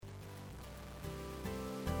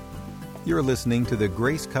You're listening to the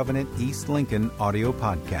Grace Covenant East Lincoln audio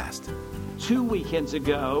podcast. 2 weekends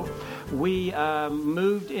ago, we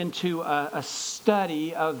moved into a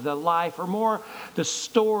study of the life, or more the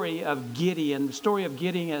story of Gideon. The story of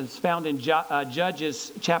Gideon is found in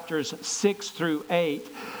Judges chapters 6 through 8.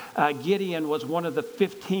 Gideon was one of the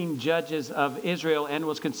 15 judges of Israel and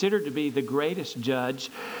was considered to be the greatest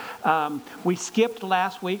judge. We skipped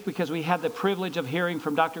last week because we had the privilege of hearing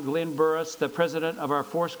from Dr. Glenn Burris, the president of our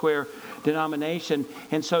Foursquare denomination.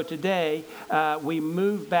 And so today we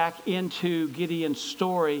move back into Gideon's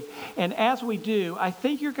story. And as we do, I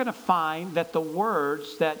think you're going to find that the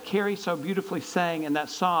words that Carrie so beautifully sang in that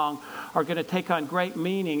song are going to take on great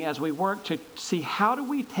meaning as we work to see how do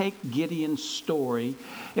we take Gideon's story,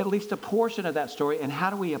 at least a portion of that story, and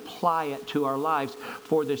how do we apply it to our lives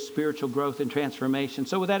for this spiritual growth and transformation.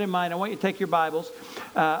 So with that in mind, I want you to take your Bibles,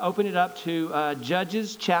 open it up to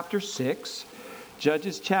Judges chapter 6.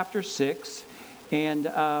 Judges chapter 6.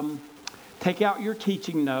 And take out your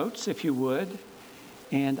teaching notes, if you would.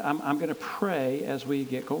 And I'm going to pray as we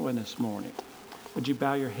get going this morning. Would you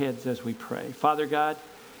bow your heads as we pray? Father God,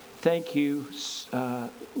 thank you.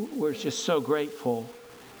 We're just so grateful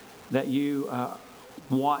that you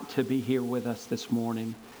want to be here with us this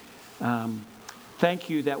morning.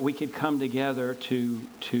 Thank you that we could come together to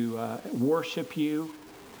worship you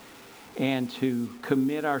and to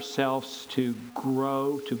commit ourselves to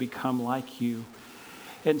grow, to become like you.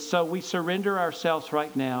 And so we surrender ourselves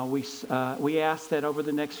right now. We ask that over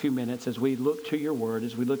the next few minutes, as we look to your word,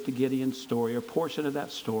 as we look to Gideon's story, or portion of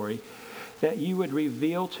that story, that you would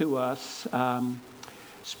reveal to us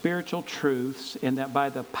spiritual truths, and that by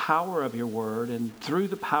the power of your word and through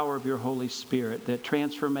the power of your Holy Spirit, that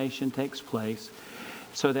transformation takes place,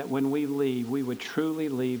 so that when we leave, we would truly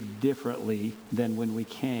leave differently than when we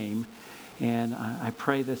came. And I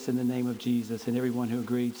pray this in the name of Jesus. And everyone who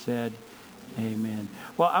agreed said, amen.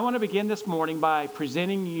 Well, I want to begin this morning by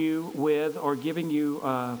presenting you with, or giving you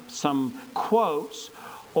some quotes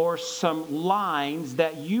or some lines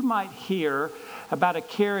that you might hear about a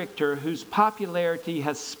character whose popularity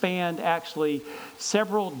has spanned actually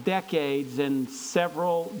several decades and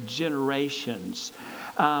several generations.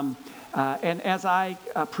 And as I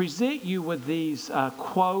present you with these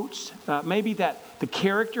quotes, maybe that the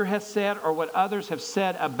character has said or what others have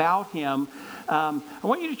said about him, I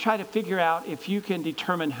want you to try to figure out if you can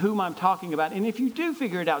determine whom I'm talking about. And if you do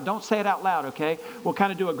figure it out, don't say it out loud, okay? We'll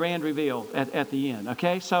kind of do a grand reveal at the end,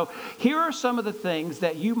 okay? So here are some of the things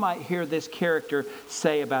that you might hear this character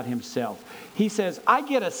say about himself. He says, I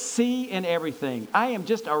get a C in everything. I am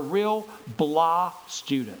just a real blah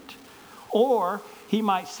student. Or he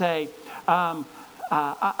might say,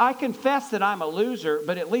 I confess that I'm a loser,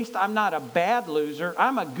 but at least I'm not a bad loser.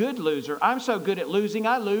 I'm a good loser. I'm so good at losing,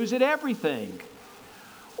 I lose at everything.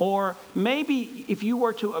 Or maybe if you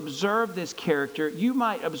were to observe this character, you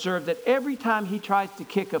might observe that every time he tries to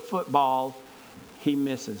kick a football, he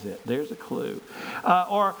misses it. There's a clue.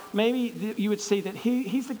 Or maybe you would see that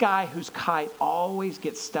he's the guy whose kite always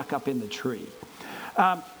gets stuck up in the tree.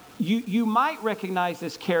 You might recognize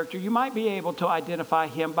this character. You might be able to identify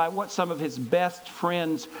him by what some of his best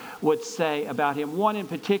friends would say about him. One in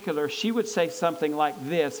particular, she would say something like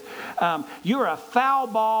this: you're a foul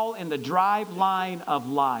ball in the drive line of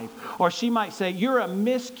life. Or she might say, you're a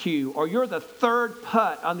miscue, or you're the third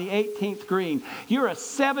putt on the 18th green. You're a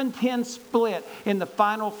 7-10 split in the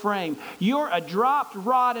final frame. You're a dropped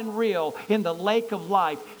rod and reel in the lake of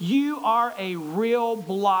life. You are a real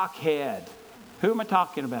blockhead. Who am I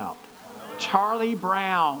talking about? Charlie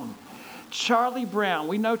Brown. Charlie Brown.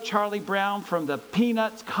 We know Charlie Brown from the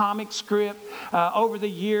Peanuts comic strip. Over the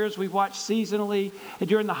years, we've watched seasonally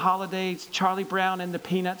during the holidays, Charlie Brown and the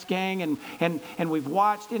Peanuts gang. And we've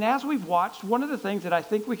watched. And as we've watched, one of the things that I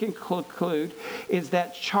think we can conclude is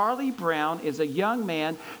that Charlie Brown is a young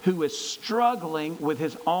man who is struggling with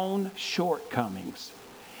his own shortcomings.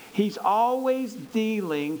 He's always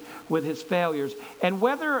dealing with his failures. And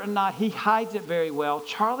whether or not he hides it very well,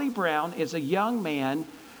 Charlie Brown is a young man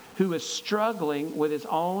who is struggling with his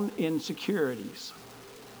own insecurities.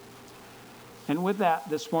 And with that,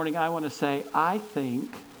 this morning, I want to say, I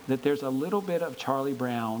think that there's a little bit of Charlie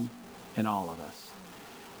Brown in all of us.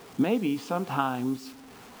 Maybe sometimes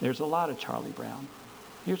there's a lot of Charlie Brown.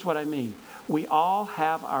 Here's what I mean. We all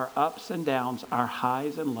have our ups and downs, our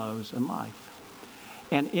highs and lows in life.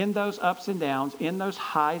 And in those ups and downs, in those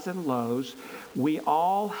highs and lows, we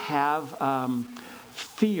all have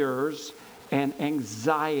fears and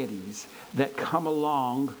anxieties that come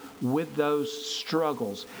along with those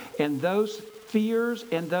struggles. And those fears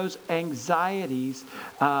and those anxieties,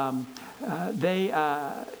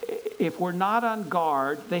 if we're not on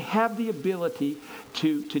guard, they have the ability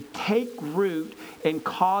to take root and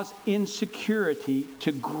cause insecurity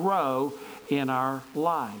to grow in our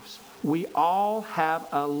lives. We all have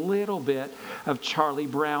a little bit of Charlie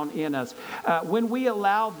Brown in us. When we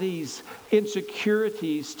allow these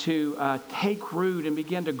insecurities to take root and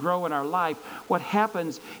begin to grow in our life, what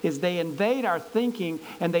happens is they invade our thinking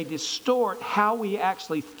and they distort how we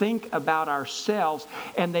actually think about ourselves,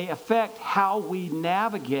 and they affect how we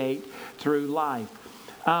navigate through life.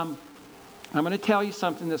 I'm going to tell you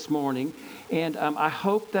something this morning, and I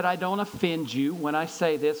hope that I don't offend you when I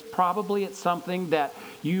say this. Probably it's something that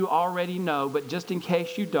you already know, but just in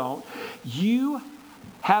case you don't, you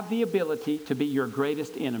have the ability to be your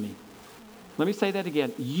greatest enemy. Let me say that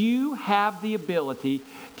again. You have the ability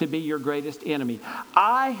to be your greatest enemy.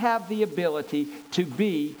 I have the ability to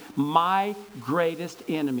be my greatest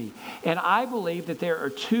enemy. And I believe that there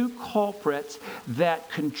are two culprits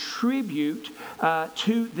that contribute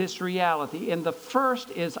to this reality. And the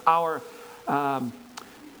first is our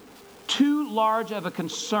too large of a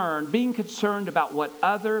concern, being concerned about what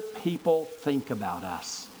other people think about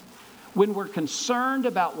us. When we're concerned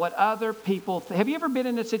about what other people have you ever been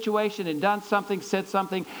in a situation and done something, said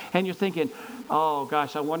something, and you're thinking, oh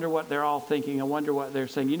gosh, I wonder what they're all thinking. I wonder what they're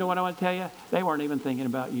saying. You know what I want to tell you? They weren't even thinking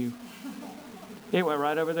about you. It went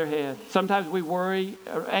right over their head. Sometimes we worry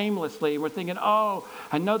aimlessly. We're thinking, oh,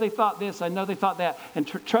 I know they thought this. I know they thought that. And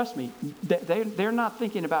trust me, they're not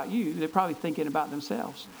thinking about you. They're probably thinking about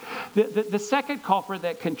themselves. The second culprit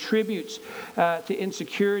that contributes to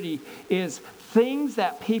insecurity is things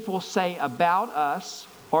that people say about us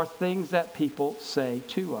or things that people say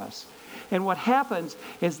to us. And what happens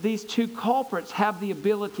is these two culprits have the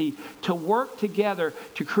ability to work together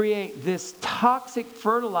to create this toxic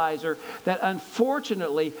fertilizer that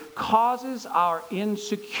unfortunately causes our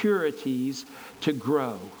insecurities to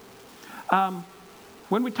grow.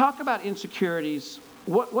 When we talk about insecurities,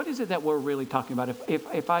 what is it that we're really talking about?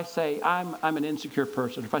 If I say I'm an insecure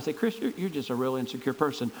person, if I say, Chris, you're just a real insecure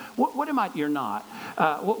person, what am I? You're not.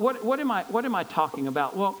 What am I talking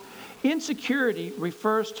about? Well, insecurity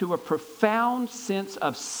refers to a profound sense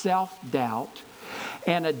of self-doubt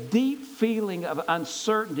and a deep feeling of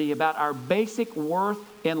uncertainty about our basic worth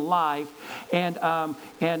in life and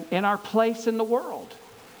our place in the world.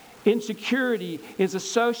 Insecurity is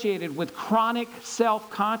associated with chronic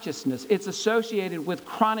self-consciousness. It's associated with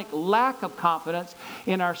chronic lack of confidence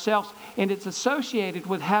in ourselves, and it's associated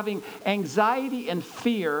with having anxiety and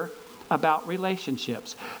fear about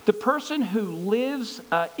relationships. The person who lives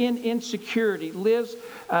in insecurity lives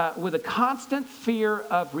with a constant fear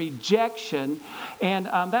of rejection, and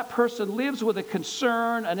that person lives with a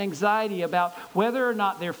concern, an anxiety about whether or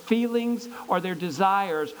not their feelings or their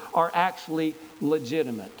desires are actually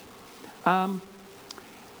legitimate.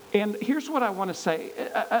 And here's what I want to say.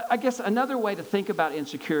 I guess another way to think about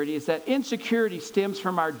insecurity is that insecurity stems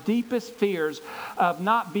from our deepest fears of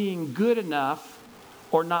not being good enough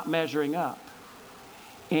or not measuring up.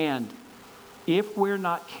 And if we're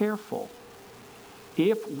not careful,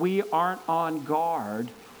 if we aren't on guard,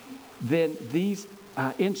 then these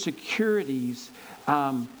insecurities,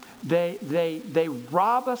 they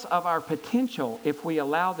rob us of our potential if we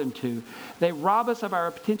allow them to. They rob us of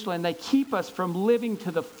our potential, and they keep us from living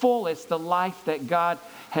to the fullest the life that God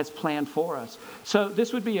has planned for us. So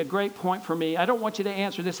this would be a great point for me. I don't want you to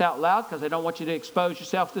answer this out loud because I don't want you to expose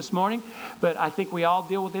yourself this morning, but I think we all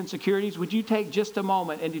deal with insecurities. Would you take just a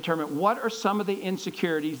moment and determine what are some of the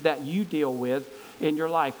insecurities that you deal with in your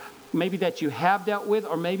life? Maybe that you have dealt with,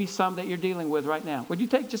 or maybe some that you're dealing with right now. Would you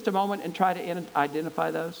take just a moment and try to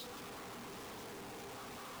identify those?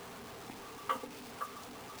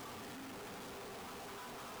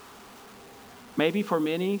 Maybe for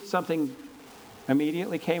many, something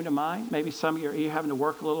immediately came to mind. Maybe some of you're having to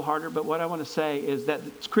work a little harder. But what I want to say is that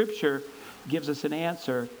Scripture gives us an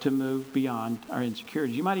answer to move beyond our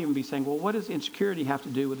insecurities. You might even be saying, well, what does insecurity have to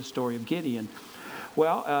do with the story of Gideon?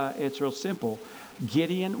 Well, it's real simple.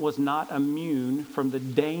 Gideon was not immune from the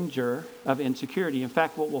danger of insecurity. In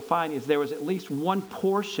fact, what we'll find is there was at least one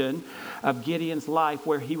portion of Gideon's life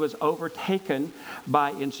where he was overtaken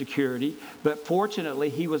by insecurity. But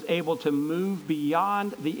fortunately, he was able to move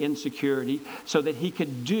beyond the insecurity so that he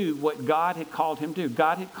could do what God had called him to do.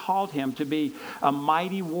 God had called him to be a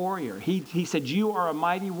mighty warrior. He said, you are a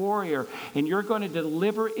mighty warrior, and you're going to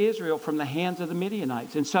deliver Israel from the hands of the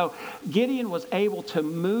Midianites. And so Gideon was able to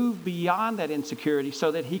move beyond that insecurity. insecurity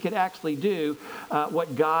so that he could actually do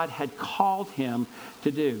what God had called him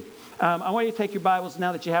to do. I want you to take your Bibles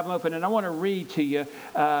now that you have them open, and I want to read to you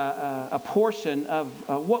a portion of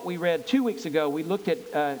what we read 2 weeks ago. We looked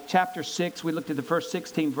at chapter 6. We looked at the first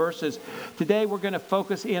 16 verses. Today we're going to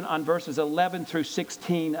focus in on verses 11 through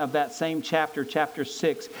 16 of that same chapter, chapter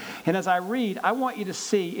 6. And as I read, I want you to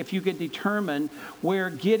see if you can determine where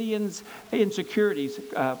Gideon's insecurities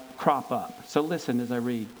crop up. So listen as I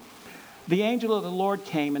read. The angel of the Lord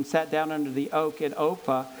came and sat down under the oak in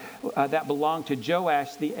Ophrah that belonged to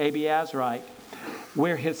Joash the Abiezrite,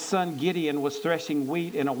 where his son Gideon was threshing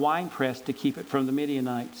wheat in a winepress to keep it from the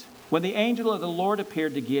Midianites. When the angel of the Lord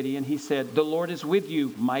appeared to Gideon, he said, "The Lord is with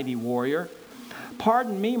you, mighty warrior."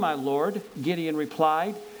 "Pardon me, my Lord," Gideon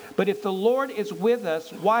replied, "but if the Lord is with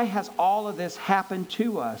us, why has all of this happened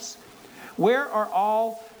to us? Where are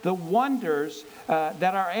all the wonders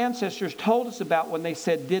that our ancestors told us about when they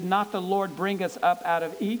said, 'Did not the Lord bring us up out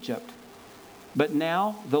of Egypt?' But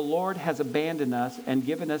now the Lord has abandoned us and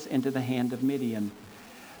given us into the hand of Midian."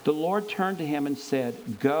 The Lord turned to him and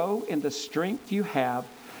said, "Go in the strength you have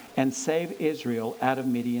and save Israel out of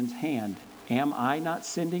Midian's hand. Am I not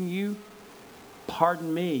sending you?"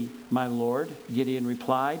 "Pardon me, my Lord," Gideon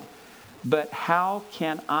replied, "but how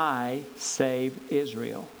can I save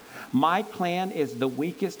Israel? My clan is the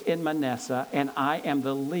weakest in Manasseh, and I am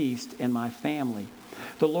the least in my family."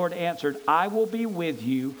 The Lord answered, "I will be with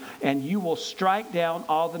you, and you will strike down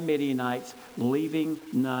all the Midianites, leaving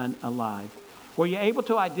none alive." Were you able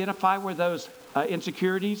to identify where those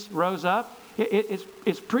insecurities rose up?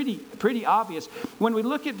 It's pretty obvious. When we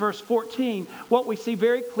look at verse 14, what we see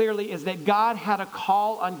very clearly is that God had a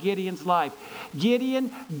call on Gideon's life.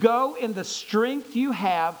 Gideon, go in the strength you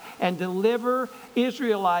have and deliver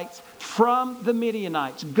Israelites from the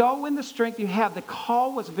Midianites. Go in the strength you have. The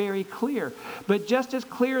call was very clear. But just as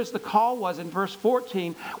clear as the call was in verse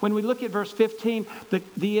 14, when we look at verse 15,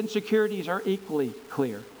 the insecurities are equally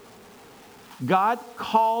clear. God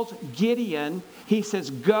calls Gideon. He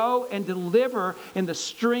says, "Go and deliver in the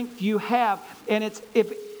strength you have." And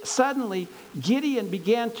if suddenly Gideon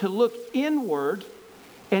began to look inward,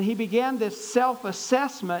 and he began this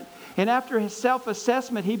self-assessment. And after his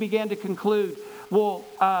self-assessment, he began to conclude, "Well,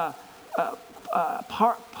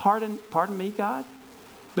 pardon me, God,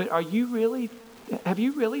 but have you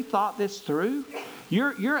really thought this through?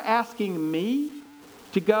 You're asking me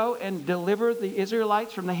to go and deliver the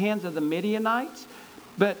Israelites from the hands of the Midianites?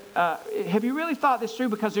 But have you really thought this through?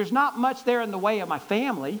 Because there's not much there in the way of my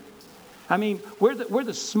family. I mean, we're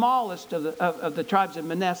the smallest of the tribes of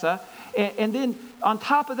Manasseh. And then on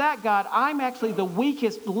top of that, God, I'm actually the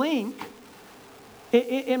weakest link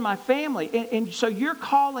in my family. And so you're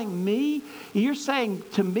calling me, you're saying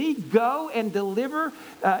to me, go and deliver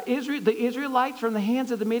the Israelites from the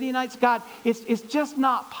hands of the Midianites. God, it's just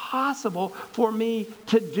not possible for me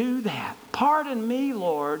to do that. Pardon me,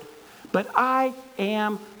 Lord, but I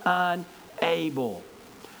am unable."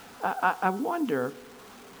 I wonder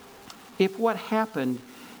if what happened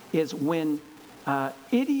is when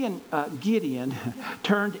Gideon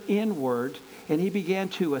turned inward and he began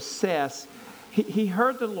to assess, he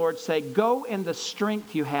heard the Lord say, "Go in the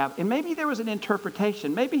strength you have." And maybe there was an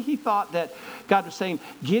interpretation. Maybe he thought that God was saying,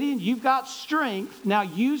 "Gideon, you've got strength. Now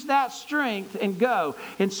use that strength and go."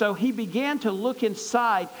 And so he began to look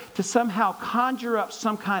inside to somehow conjure up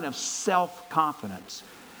some kind of self-confidence.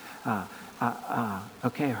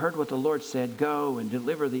 Okay, I heard what the Lord said. Go and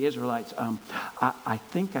deliver the Israelites. I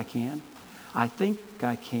think I can. I think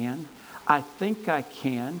I can. I think I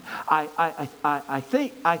can. I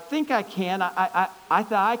think I can.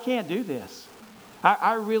 I can't do this.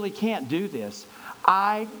 I really can't do this.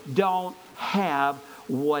 I don't have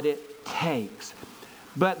what it takes.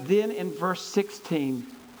 But then in verse 16,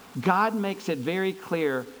 God makes it very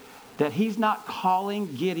clear that he's not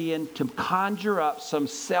calling Gideon to conjure up some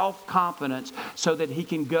self-confidence so that he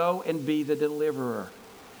can go and be the deliverer.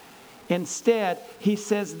 Instead, he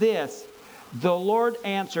says this, "The Lord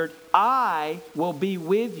answered, I will be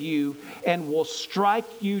with you and will strike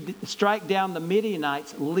down the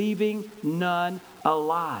Midianites, leaving none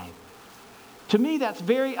alive." To me, that's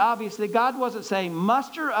very obvious that God wasn't saying,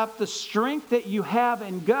 muster up the strength that you have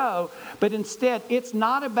and go, but instead, it's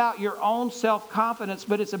not about your own self-confidence,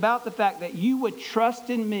 but it's about the fact that you would trust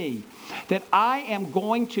in me, that I am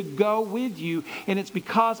going to go with you, and it's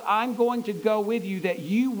because I'm going to go with you that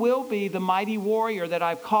you will be the mighty warrior that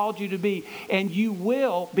I've called you to be, and you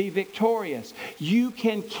will be victorious. You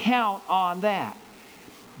can count on that.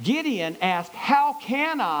 Gideon asked, "How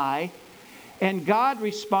can I?" And God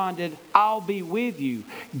responded, I'll be with you.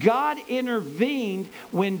 God intervened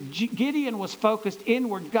when Gideon was focused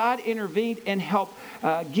inward. God intervened and helped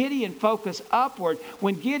Gideon focus upward.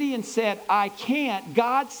 When Gideon said, I can't,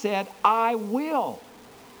 God said, I will.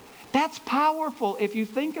 That's powerful if you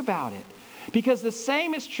think about it. Because the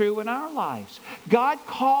same is true in our lives. God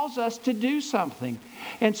calls us to do something.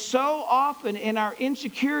 And so often in our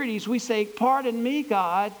insecurities, we say, pardon me,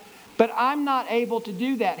 God, but I'm not able to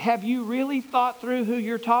do that. Have you really thought through who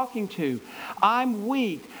you're talking to? I'm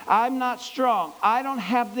weak. I'm not strong. I don't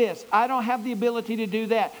have this. I don't have the ability to do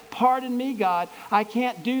that. Pardon me, God. I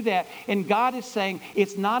can't do that. And God is saying,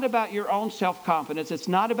 it's not about your own self-confidence. It's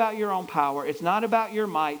not about your own power. It's not about your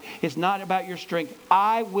might. It's not about your strength.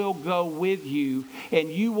 I will go with you, and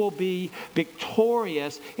you will be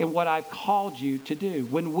victorious in what I've called you to do.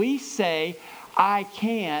 When we say, I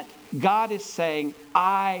can't, God is saying,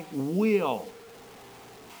 I will.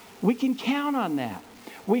 We can count on that.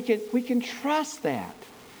 We can trust that.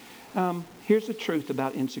 Here's the truth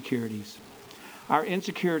about insecurities. Our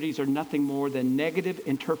insecurities are nothing more than negative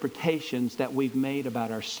interpretations that we've made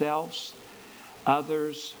about ourselves,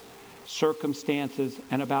 others, circumstances,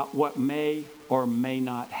 and about what may or may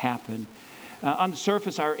not happen. On the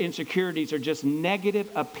surface, our insecurities are just negative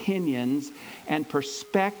opinions and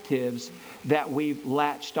perspectives that we've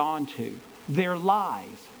latched onto. They're lies.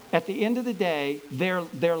 At the end of the day,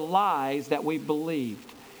 they're lies that we've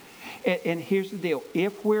believed. And here's the deal.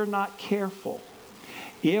 If we're not careful,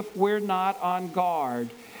 if we're not on guard,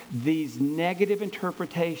 these negative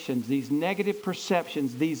interpretations, these negative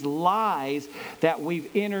perceptions, these lies that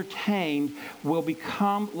we've entertained will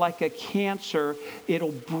become like a cancer.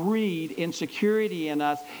 It'll breed insecurity in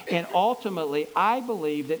us. And ultimately, I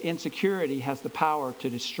believe that insecurity has the power to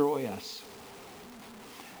destroy us.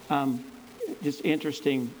 Just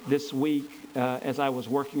interesting, this week, as I was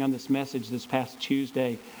working on this message this past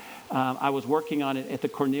Tuesday, I was working on it at the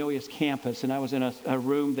Cornelius campus, and I was in a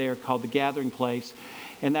room there called the Gathering Place.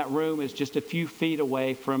 And that room is just a few feet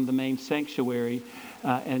away from the main sanctuary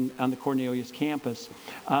and on the Cornelius campus.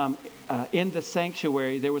 In the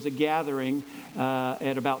sanctuary, there was a gathering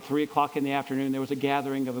at about 3 o'clock in the afternoon. There was a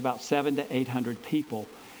gathering of about 700 to 800 people.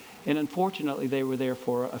 And unfortunately, they were there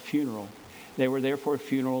for a funeral. They were there for a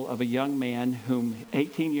funeral of a young man whom,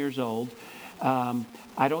 18 years old,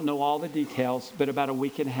 I don't know all the details, but about a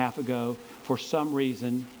week and a half ago, for some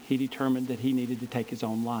reason, he determined that he needed to take his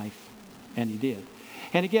own life. And he did.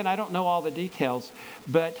 And again, I don't know all the details,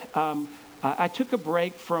 but I took a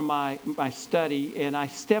break from my study, and I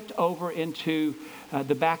stepped over into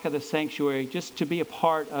the back of the sanctuary just to be a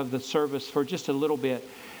part of the service for just a little bit.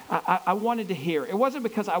 I wanted to hear. It wasn't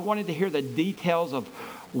because I wanted to hear the details of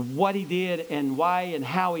what he did and why and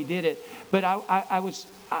how he did it, but I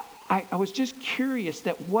was just curious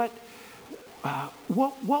that what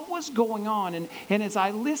was going on. And as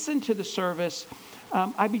I listened to the service,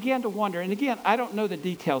 I began to wonder, and again, I don't know the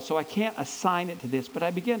details, so I can't assign it to this, but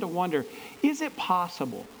I began to wonder, is it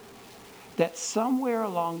possible that somewhere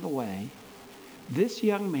along the way, this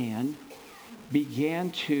young man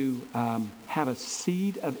began to have a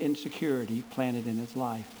seed of insecurity planted in his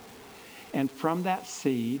life? And from that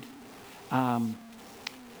seed,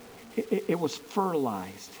 it was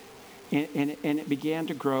fertilized, and it began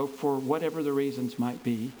to grow for whatever the reasons might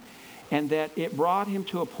be. And that it brought him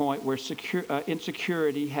to a point where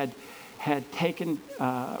insecurity had taken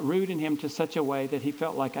root in him to such a way that he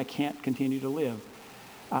felt like, I can't continue to live.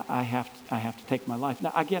 I have to take my life.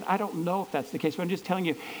 Now, again, I don't know if that's the case, but I'm just telling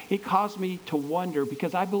you, it caused me to wonder,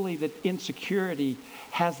 because I believe that insecurity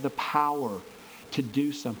has the power to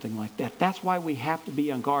do something like that. That's why we have to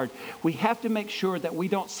be on guard. We have to make sure that we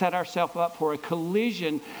don't set ourselves up for a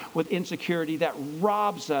collision with insecurity that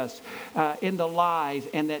robs us in the lies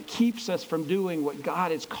and that keeps us from doing what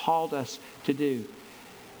God has called us to do.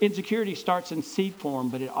 Insecurity starts in seed form,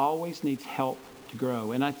 but it always needs help to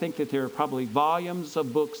grow. And I think that there are probably volumes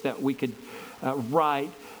of books that we could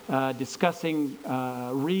write discussing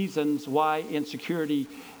reasons why insecurity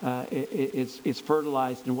is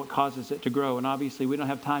fertilized and what causes it to grow. And obviously we don't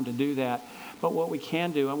have time to do that. But what we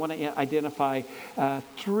can do, I want to identify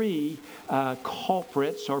 3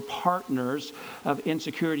 culprits or partners of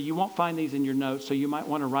insecurity. You won't find these in your notes, so you might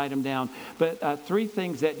want to write them down. But 3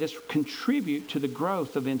 things that just contribute to the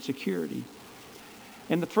growth of insecurity.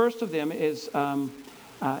 And the first of them is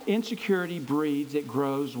insecurity breeds, it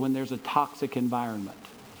grows when there's a toxic environment.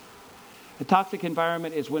 A toxic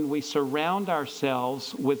environment is when we surround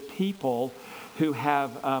ourselves with people who have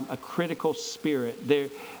a critical spirit. They're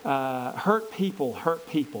hurt people,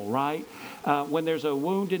 right? When there's a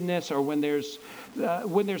woundedness, or when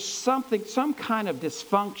there's something, some kind of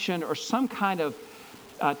dysfunction or some kind of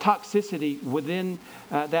toxicity within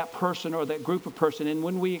that person or that group of person. And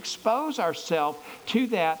when we expose ourselves to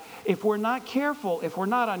that, if we're not careful, if we're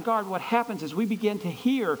not on guard, what happens is we begin to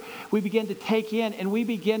hear, we begin to take in, and we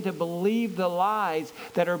begin to believe the lies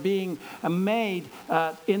that are being made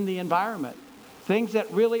in the environment. Things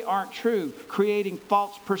that really aren't true, creating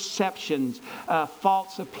false perceptions,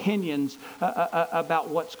 false opinions about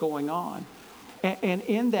what's going on. And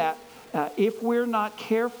in that, if we're not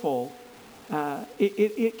careful,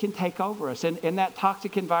 it can take over us. And in that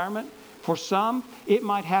toxic environment, for some, it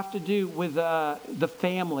might have to do with the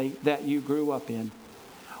family that you grew up in.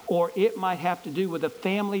 Or it might have to do with a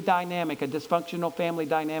family dynamic, a dysfunctional family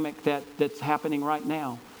dynamic that's happening right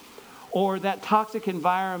now. Or that toxic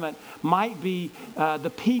environment might be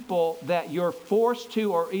the people that you're forced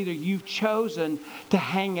to, or either you've chosen to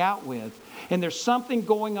hang out with. And there's something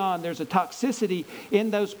going on. There's a toxicity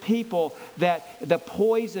in those people that the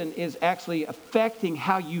poison is actually affecting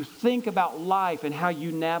how you think about life and how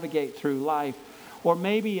you navigate through life. Or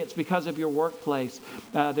maybe it's because of your workplace.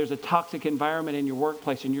 There's a toxic environment in your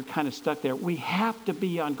workplace and you're kind of stuck there. We have to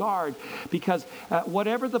be on guard, because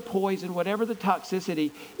whatever the poison, whatever the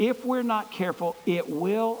toxicity, if we're not careful, it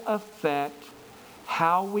will affect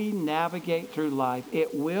how we navigate through life.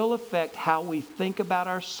 It will affect how we think about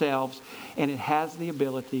ourselves, and it has the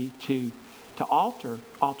ability to alter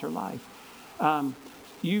life.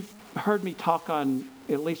 You've heard me talk on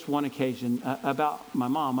at least one occasion about my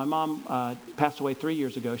mom. My mom passed away 3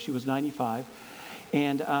 years ago. She was 95,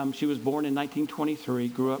 and she was born in 1923,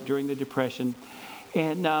 grew up during the Depression.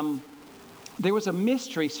 And there was a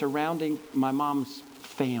mystery surrounding my mom's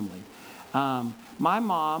family. My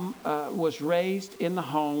mom was raised in the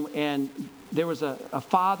home, and there was a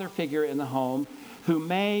father figure in the home who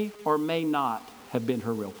may or may not have been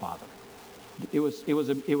her real father. It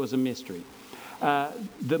was a mystery.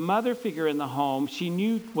 The mother figure in the home, she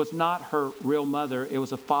knew was not her real mother. It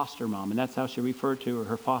was a foster mom, and that's how she referred to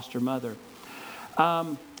her foster mother.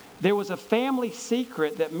 There was a family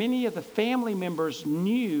secret that many of the family members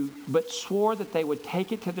knew, but swore that they would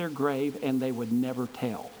take it to their grave and they would never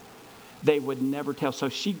tell. They would never tell. So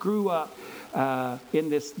she grew up in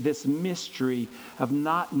this mystery of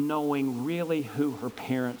not knowing really who her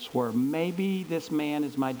parents were. Maybe this man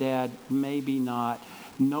is my dad, maybe not.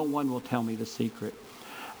 No one will tell me the secret.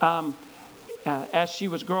 As she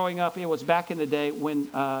was growing up, it was back in the day when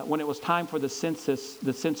it was time for the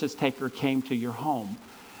census taker came to your home.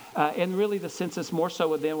 And really the census more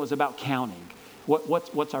so then was about counting.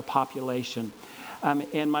 What's our population?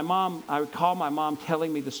 And I recall my mom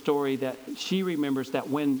telling me the story that she remembers that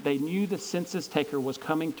when they knew the census taker was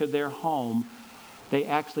coming to their home, they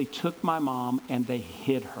actually took my mom and they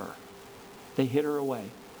hid her. They hid her away.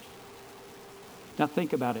 Now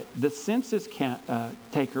think about it. The census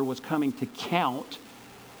taker was coming to count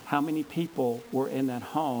how many people were in that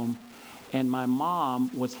home, and my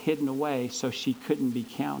mom was hidden away so she couldn't be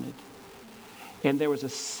counted. And there was a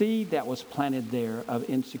seed that was planted there of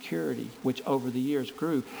insecurity, which over the years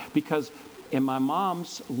grew. Because in my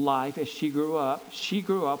mom's life, as she grew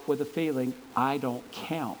up with a feeling, I don't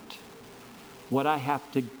count. What I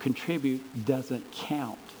have to contribute doesn't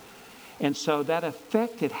count. And so that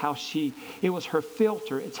affected how it was her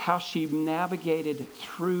filter. It's how she navigated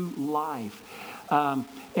through life.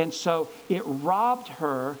 And so it robbed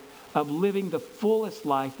her of living the fullest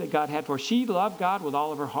life that God had for her. She loved God with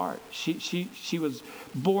all of her heart. She was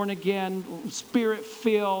born again,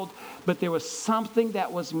 spirit-filled, but there was something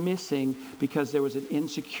that was missing because there was an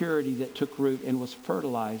insecurity that took root and was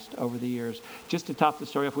fertilized over the years. Just to top the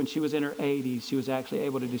story off, when she was in her 80s, she was actually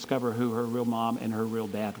able to discover who her real mom and her real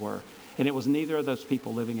dad were. And it was neither of those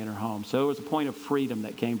people living in her home. So it was a point of freedom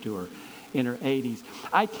that came to her in her 80s.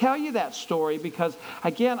 I tell you that story because,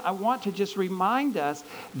 again, I want to just remind us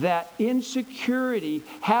that insecurity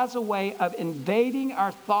has a way of invading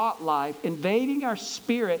our thought life, invading our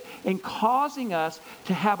spirit, and causing us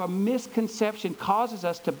to have a misconception, causes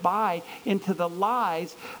us to buy into the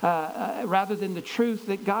lies rather than the truth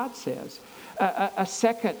that God says. A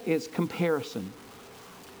second is comparison.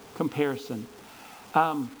 Comparison.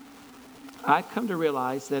 I've come to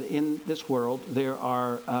realize that in this world there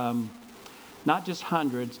are not just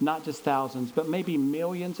hundreds, not just thousands, but maybe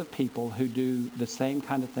millions of people who do the same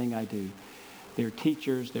kind of thing I do. They're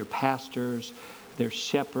teachers, they're pastors, they're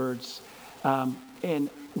shepherds. And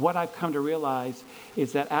what I've come to realize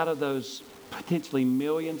is that out of those potentially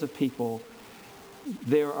millions of people,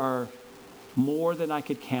 there are more than I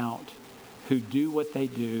could count who do what they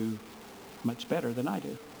do much better than I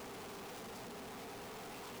do.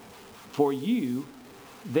 For you,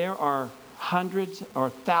 there are hundreds or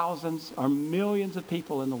thousands or millions of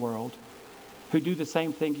people in the world who do the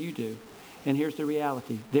same thing you do. And here's the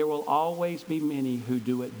reality. There will always be many who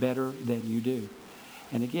do it better than you do.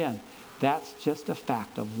 And again, that's just a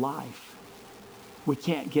fact of life. We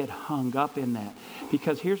can't get hung up in that.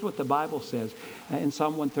 Because here's what the Bible says in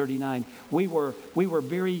Psalm 139. We were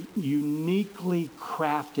very uniquely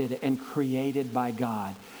crafted and created by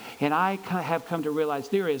God. And I have come to realize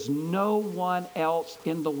there is no one else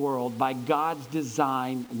in the world by God's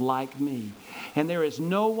design like me. And there is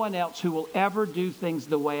no one else who will ever do things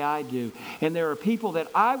the way I do. And there are people that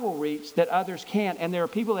I will reach that others can't. And there are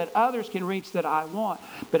people that others can reach that I want.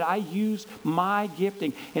 But I use my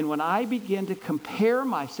gifting. And when I begin to compare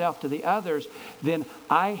myself to the others, then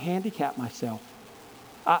I handicap myself.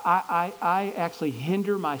 I actually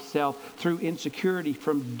hinder myself through insecurity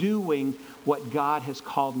from doing what God has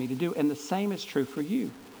called me to do. And the same is true for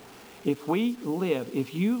you. If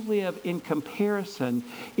you live in comparison,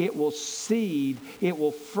 it will seed, it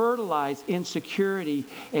will fertilize insecurity,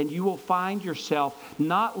 and you will find yourself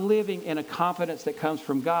not living in a confidence that comes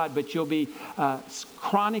from God, but you'll be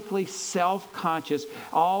chronically self-conscious,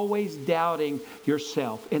 always doubting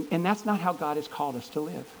yourself. And that's not how God has called us to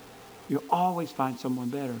live. You'll always find someone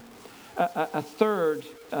better. A third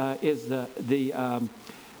is the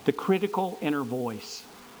critical inner voice.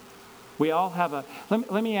 We all have a...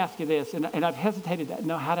 Let me ask you this, and I've hesitated to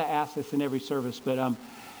know how to ask this in every service, but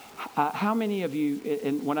how many of you,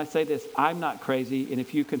 and when I say this, I'm not crazy, and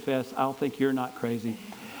if you confess, I'll think you're not crazy.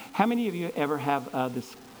 How many of you ever have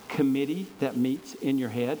this committee that meets in your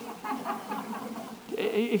head?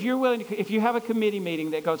 If you're willing, if you have a committee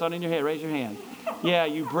meeting that goes on in your head, raise your hand. Yeah,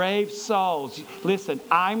 you brave souls. Listen,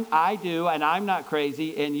 I do, and I'm not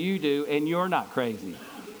crazy, and you do, and you're not crazy.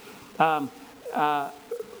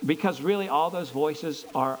 Because really all those voices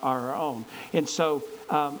are our own. And so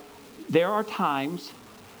there are times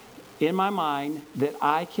in my mind that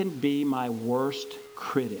I can be my worst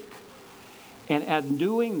critic. And as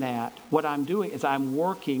doing that, what I'm doing is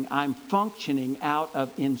I'm functioning out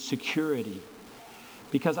of insecurity.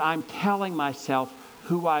 Because I'm telling myself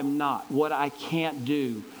who I'm not, what I can't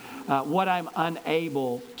do, what I'm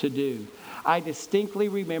unable to do. I distinctly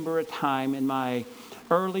remember a time in my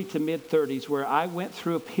early to mid-30s where I went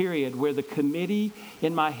through a period where the committee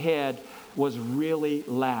in my head was really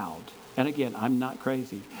loud. And again, I'm not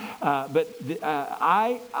crazy. I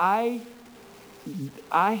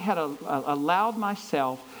had allowed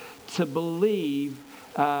myself to believe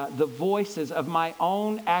the voices of my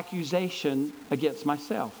own accusation against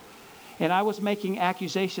myself. And I was making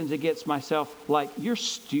accusations against myself like, you're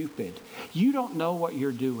stupid. You don't know what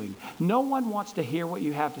you're doing. No one wants to hear what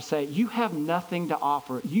you have to say. You have nothing to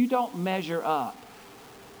offer. You don't measure up.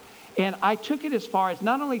 And I took it as far as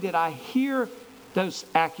not only did I hear those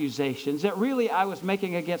accusations that really I was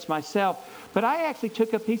making against myself, but I actually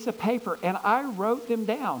took a piece of paper and I wrote them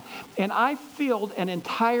down. And I filled an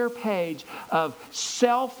entire page of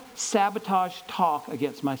self-sabotage talk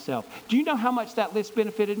against myself. Do you know how much that list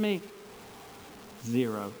benefited me?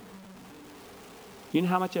 0. You know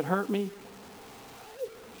how much it hurt me?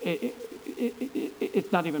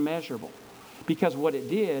 It's not even measurable. Because what it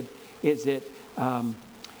did is it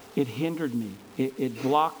hindered me. It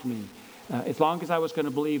blocked me. As long as I was going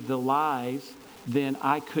to believe the lies, then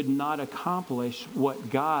I could not accomplish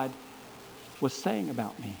what God was saying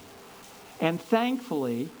about me. And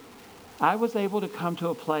thankfully, I was able to come to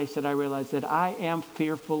a place that I realized that I am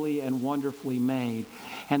fearfully and wonderfully made,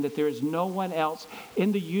 and that there is no one else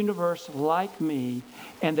in the universe like me,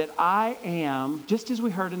 and that I am, just as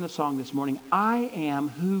we heard in the song this morning, I am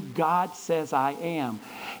who God says I am.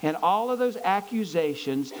 And all of those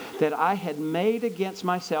accusations that I had made against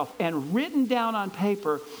myself and written down on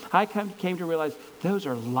paper, I came to realize those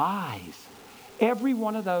are lies. Every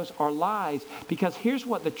one of those are lies, because here's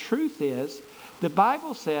what the truth is. The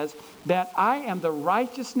Bible says that I am the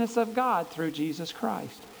righteousness of God through Jesus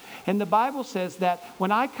Christ. And the Bible says that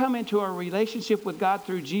when I come into a relationship with God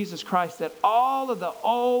through Jesus Christ, that all of the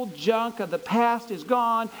old junk of the past is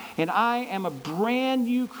gone and I am a brand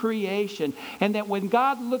new creation. And that when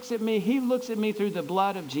God looks at me, He looks at me through the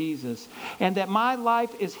blood of Jesus. And that my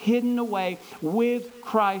life is hidden away with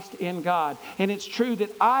Christ in God. And it's true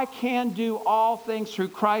that I can do all things through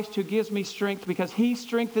Christ who gives me strength, because He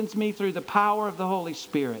strengthens me through the power of the Holy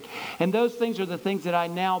Spirit. And those things are the things that I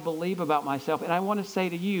now believe about myself. And I want to say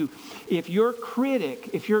to you, if your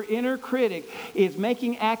inner critic is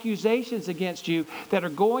making accusations against you that are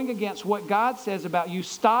going against what God says about you,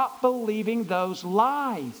 stop believing those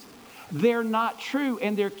lies. they're not true,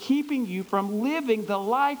 and they're keeping you from living the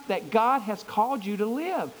life that God has called you to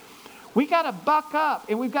live. We got to buck up,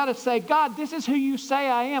 and we've got to say, God, this is who you say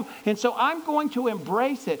I am. And so I'm going to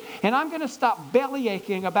embrace it. And I'm going to stop belly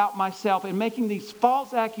aching about myself and making these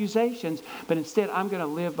false accusations. But instead, I'm going to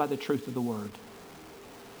live by the truth of the word.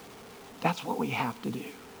 That's what we have to do.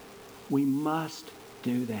 We must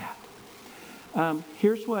do that.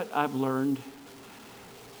 Here's what I've learned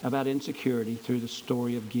about insecurity through the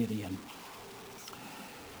story of Gideon.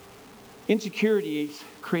 Insecurities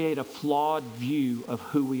create a flawed view of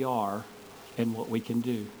who we are and what we can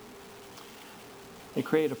do. They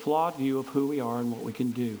create a flawed view of who we are and what we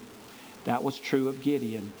can do. That was true of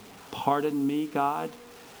Gideon. Pardon me, God,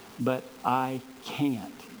 but I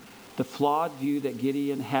can't. The flawed view that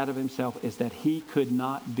Gideon had of himself is that he could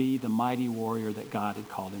not be the mighty warrior that God had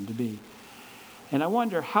called him to be. And I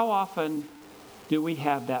wonder, how often do we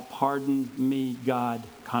have that pardon me, God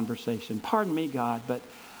conversation? Pardon me, God, but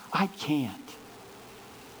I can't.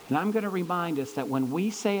 And I'm going to remind us that when we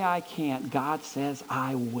say I can't, God says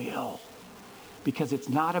I will. Because it's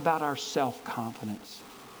not about our self-confidence.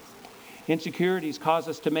 Insecurities cause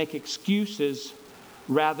us to make excuses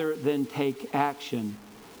rather than take action.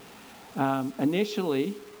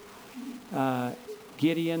 Initially,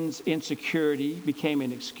 Gideon's insecurity became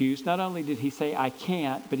an excuse. Not only did he say I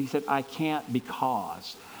can't, but he said I can't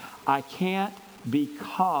because. I can't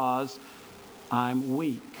because I'm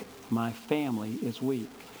weak. My family is weak.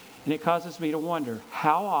 And it causes me to wonder,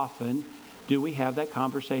 how often do we have that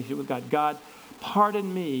conversation with God? God,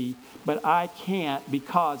 pardon me, but I can't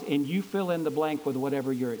because, and you fill in the blank with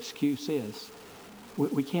whatever your excuse is.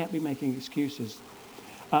 We can't be making excuses.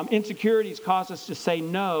 Insecurities cause us to say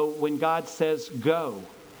no when God says go.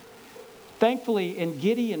 Thankfully, in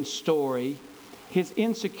Gideon's story, his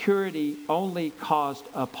insecurity only caused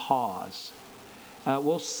a pause.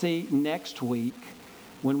 We'll see next week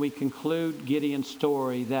when we conclude Gideon's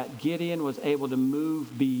story that Gideon was able to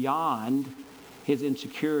move beyond his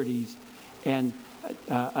insecurities and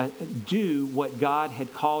do what God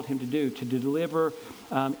had called him to do, to deliver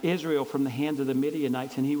Israel from the hands of the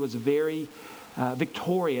Midianites, and he was very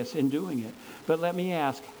victorious in doing it. But let me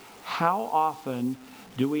ask, how often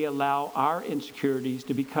do we allow our insecurities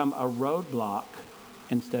to become a roadblock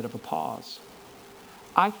instead of a pause?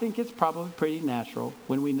 I think it's probably pretty natural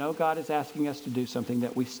when we know God is asking us to do something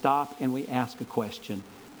that we stop and we ask a question.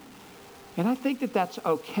 And I think that that's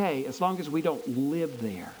okay as long as we don't live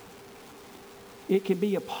there. It can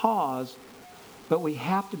be a pause, but we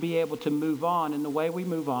have to be able to move on. And the way we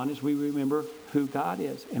move on is we remember who God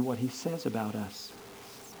is and what he says about us.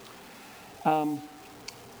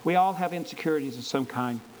 We all have insecurities of some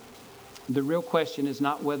kind. The real question is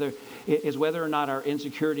whether or not our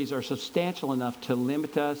insecurities are substantial enough to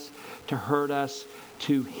limit us, to hurt us,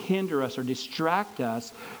 to hinder us or distract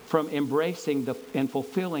us from embracing and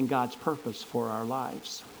fulfilling God's purpose for our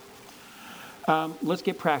lives. Let's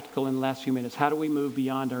get practical in the last few minutes. How do we move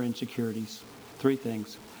beyond our insecurities? 3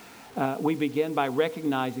 things. We begin by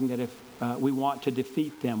recognizing that if we want to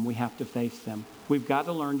defeat them, we have to face them. We've got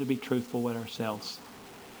to learn to be truthful with ourselves.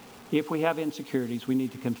 If we have insecurities, we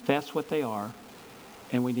need to confess what they are,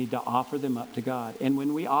 and we need to offer them up to God. And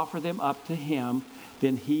when we offer them up to him,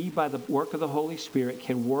 then he, by the work of the Holy Spirit,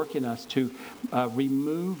 can work in us to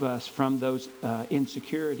remove us from those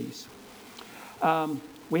insecurities.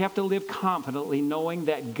 We have to live confidently knowing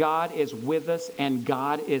that God is with us and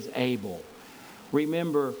God is able.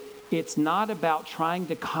 Remember, it's not about trying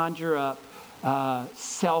to conjure up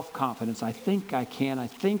self-confidence. I think I can, I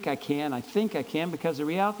think I can, I think I can, because the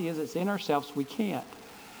reality is it's in ourselves we can't.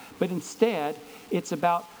 But instead, it's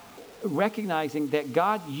about recognizing that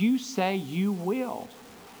God, you say you will.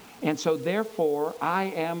 And so therefore, I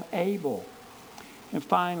am able. And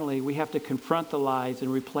finally, we have to confront the lies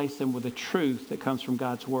and replace them with the truth that comes from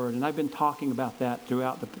God's word. And I've been talking about that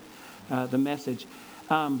throughout the message.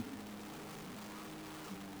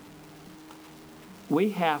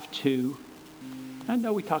 We have to, I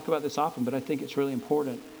know we talk about this often, but I think it's really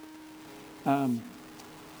important.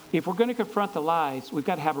 If we're going to confront the lies, we've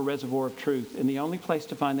got to have a reservoir of truth. And the only place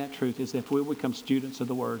to find that truth is if we become students of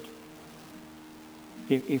the word.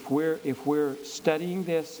 If we're studying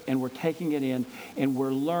this and we're taking it in and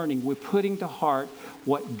we're learning, we're putting to heart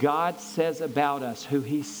what God says about us, who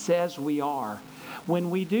he says we are. When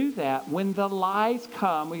we do that, when the lies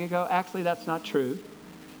come, we can go, actually, that's not true.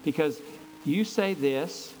 Because you say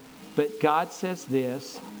this, but God says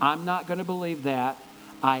this. I'm not going to believe that.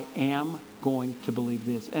 I am going to believe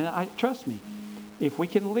this. And trust me, if we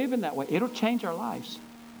can live in that way, it'll change our lives.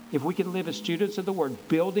 If we can live as students of the word,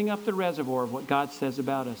 building up the reservoir of what God says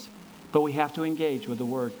about us, But we have to engage with the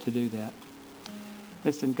Word to do that.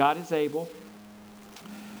 Listen, God is able.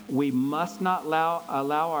 We must not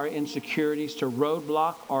allow our insecurities to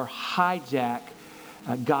roadblock or hijack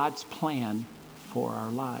God's plan for our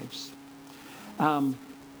lives.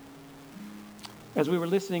 As we were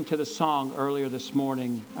listening to the song earlier this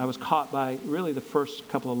morning, I was caught by really the first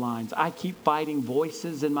couple of lines. I keep fighting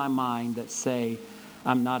voices in my mind that say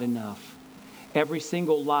I'm not enough. Every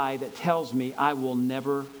single lie that tells me I will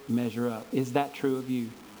never measure up. Is that true of you?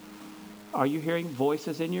 Are you hearing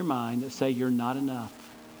voices in your mind that say you're not enough?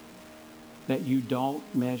 That you don't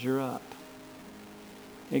measure up?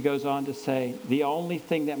 It goes on to say, the only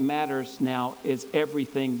thing that matters now is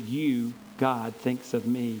everything you, God, thinks of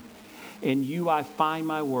me. In you I find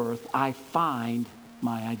my worth. I find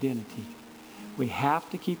my identity. We have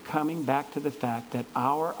to keep coming back to the fact that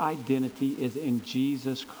our identity is in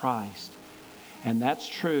Jesus Christ. And that's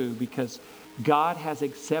true because God has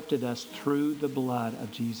accepted us through the blood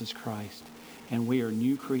of Jesus Christ. And we are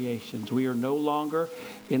new creations. We are no longer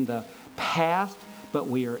in the past, but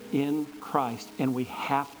we are in Christ. And we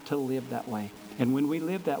have to live that way. And when we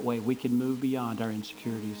live that way, we can move beyond our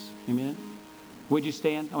insecurities. Amen? Would you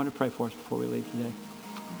stand? I want to pray for us before we leave today.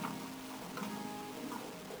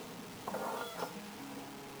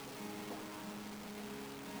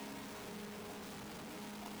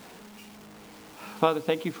 Father,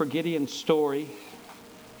 thank you for Gideon's story.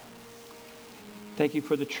 Thank you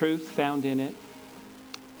for the truth found in it.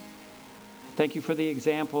 Thank you for the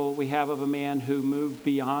example we have of a man who moved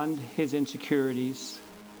beyond his insecurities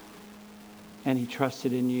and he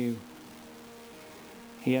trusted in you.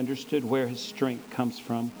 He understood where his strength comes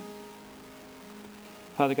from.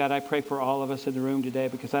 Father God, I pray for all of us in the room today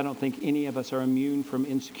because I don't think any of us are immune from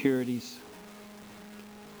insecurities.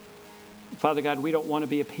 Father God, we don't want to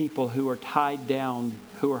be a people who are tied down,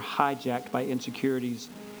 who are hijacked by insecurities.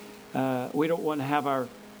 We don't want to have our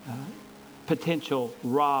potential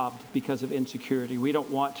robbed because of insecurity. We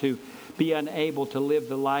don't want to be unable to live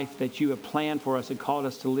the life that you have planned for us and called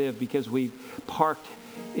us to live because we've parked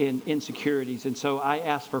in insecurities. And so I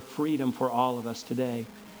ask for freedom for all of us today.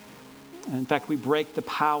 In fact, we break the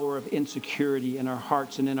power of insecurity in our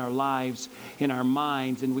hearts and in our lives, in our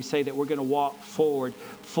minds, and we say that we're going to walk forward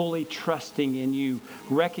fully trusting in you,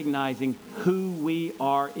 recognizing who we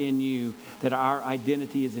are in you, that our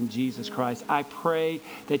identity is in Jesus Christ. I pray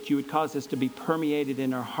that you would cause us to be permeated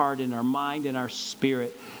in our heart, in our mind, in our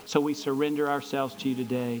spirit. So we surrender ourselves to you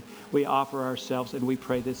today. We offer ourselves, and we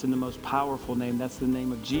pray this in the most powerful name. That's the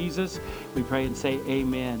name of Jesus. We pray and say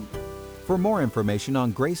amen. For more information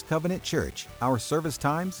on Grace Covenant Church, our service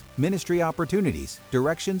times, ministry opportunities,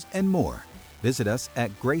 directions, and more, visit us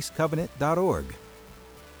at gracecovenant.org.